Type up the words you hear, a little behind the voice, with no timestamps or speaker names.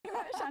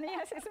And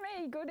yes, it's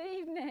me. Good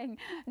evening.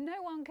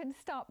 No one can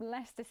stop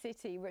Leicester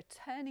City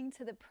returning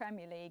to the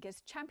Premier League as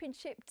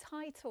Championship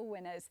title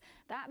winners.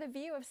 That the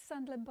view of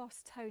Sunderland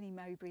boss Tony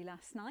Mowbray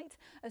last night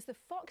as the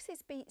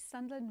Foxes beat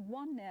Sunderland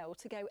 1-0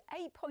 to go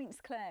 8 points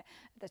clear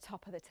at the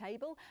top of the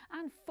table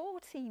and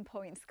 14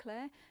 points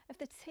clear of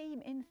the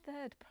team in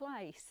third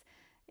place.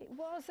 It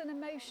was an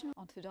emotional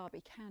on to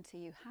Derby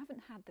County, who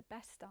haven't had the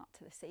best start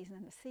to the season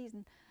and the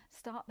season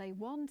start they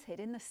wanted.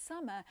 In the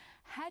summer,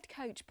 head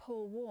coach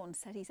Paul Warne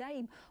said his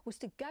aim was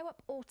to go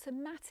up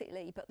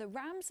automatically, but the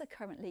Rams are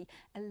currently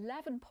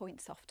 11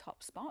 points off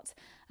top spot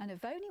and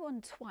have only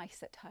won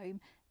twice at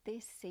home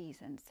this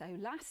season. So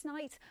last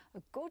night,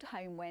 a good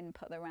home win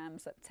put the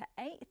Rams up to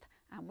 8th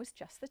and was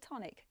just the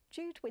tonic.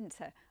 Jude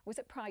Winter was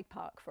at Pride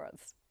Park for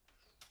us.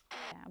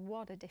 Yeah,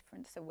 what a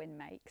difference a win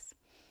makes.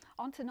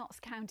 On to Notts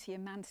County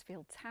and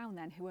Mansfield Town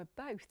then, who are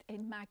both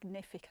in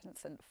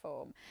magnificent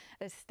form.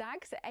 The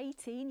Stags at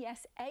 18,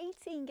 yes,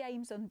 18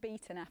 games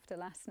unbeaten after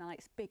last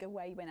night's big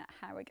away win at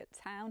Harrogate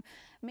Town.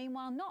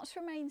 Meanwhile, Notts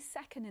remains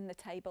second in the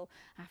table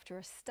after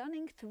a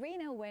stunning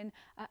 3-0 win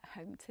at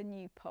home to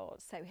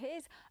Newport. So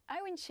here's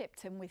Owen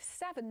Shipton with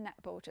 7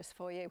 netball just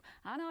for you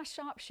and our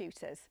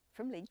sharpshooters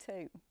from League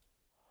Two.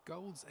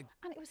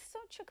 And it was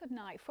such a good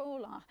night for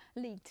all our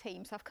league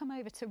teams. I've come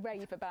over to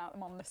rave about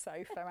them on the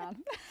sofa, Anne.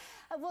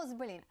 It was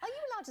brilliant. Are you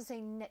allowed to say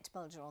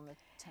netbulger on the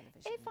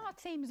television? If our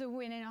teams are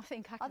winning, I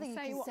think I can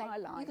say what I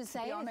like. You can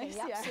say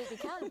anything, you absolutely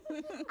can.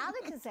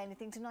 Anna can say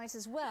anything tonight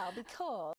as well, because